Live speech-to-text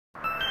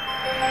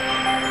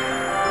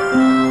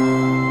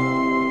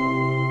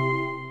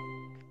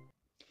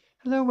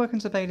welcome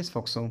to Baylis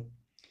Vauxhall.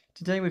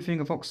 Today we're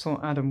viewing a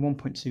Vauxhall Adam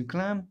 1.2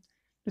 Glam.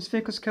 This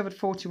vehicle's covered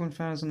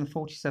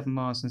 41,047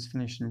 miles and is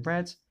finished in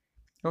red.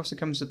 It also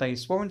comes with a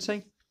Baylis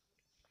warranty,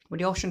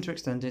 with the option to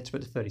extend it to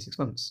up to 36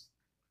 months.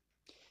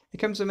 It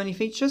comes with many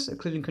features,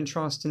 including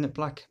contrasting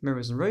black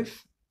mirrors and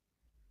roof,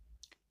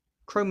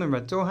 chrome and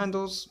red door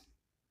handles,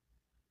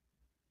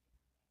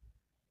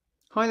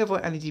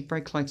 high-level LED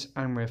brake light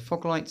and rear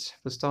fog light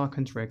with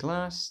darkened rear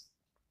glass,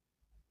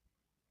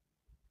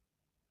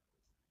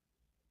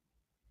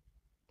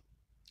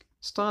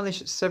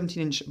 stylish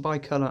 17-inch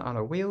bi-colour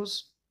alloy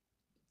wheels,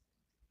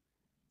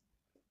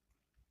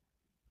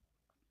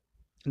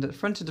 and at the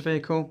front of the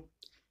vehicle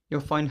you'll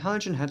find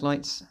halogen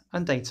headlights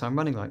and daytime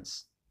running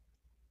lights.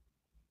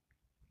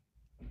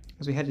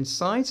 As we head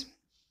inside,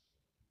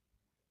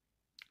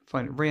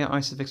 find rear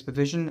ISOFIX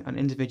provision and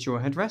individual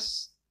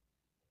headrests,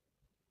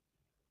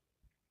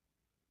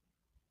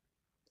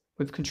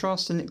 with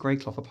contrasting grey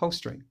cloth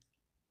upholstery.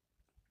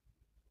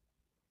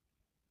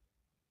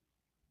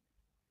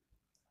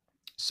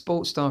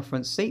 Sports style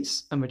front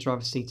seats, and the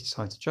driver's seat is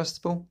height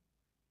adjustable.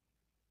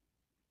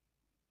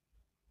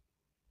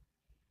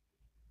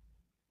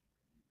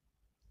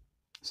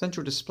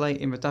 Central display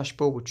in the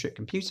dashboard with trip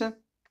computer.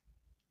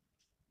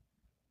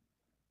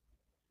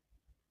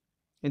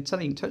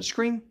 Intelligent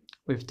touchscreen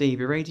with DAB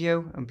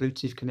radio and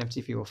Bluetooth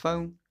connectivity for your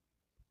phone.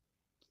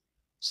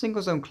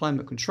 Single zone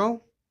climate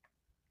control.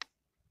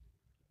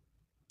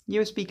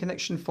 USB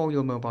connection for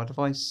your mobile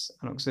device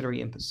and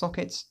auxiliary input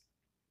socket.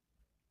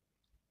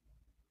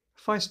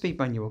 5-speed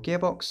manual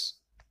gearbox,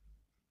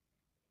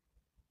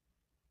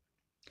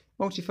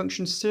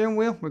 multifunction steering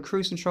wheel with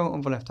cruise control on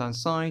the left hand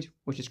side,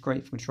 which is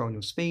great for controlling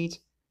your speed,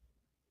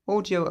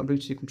 audio and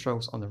Bluetooth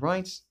controls on the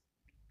right,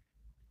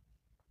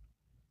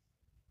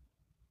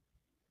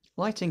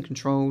 lighting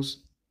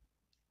controls,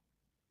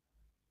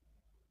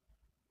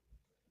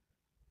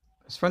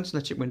 front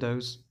electric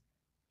windows,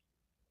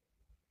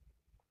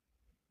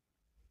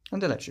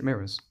 and electric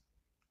mirrors.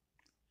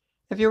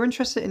 If you're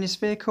interested in this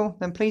vehicle,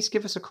 then please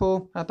give us a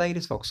call at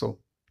Baylis Vauxhall.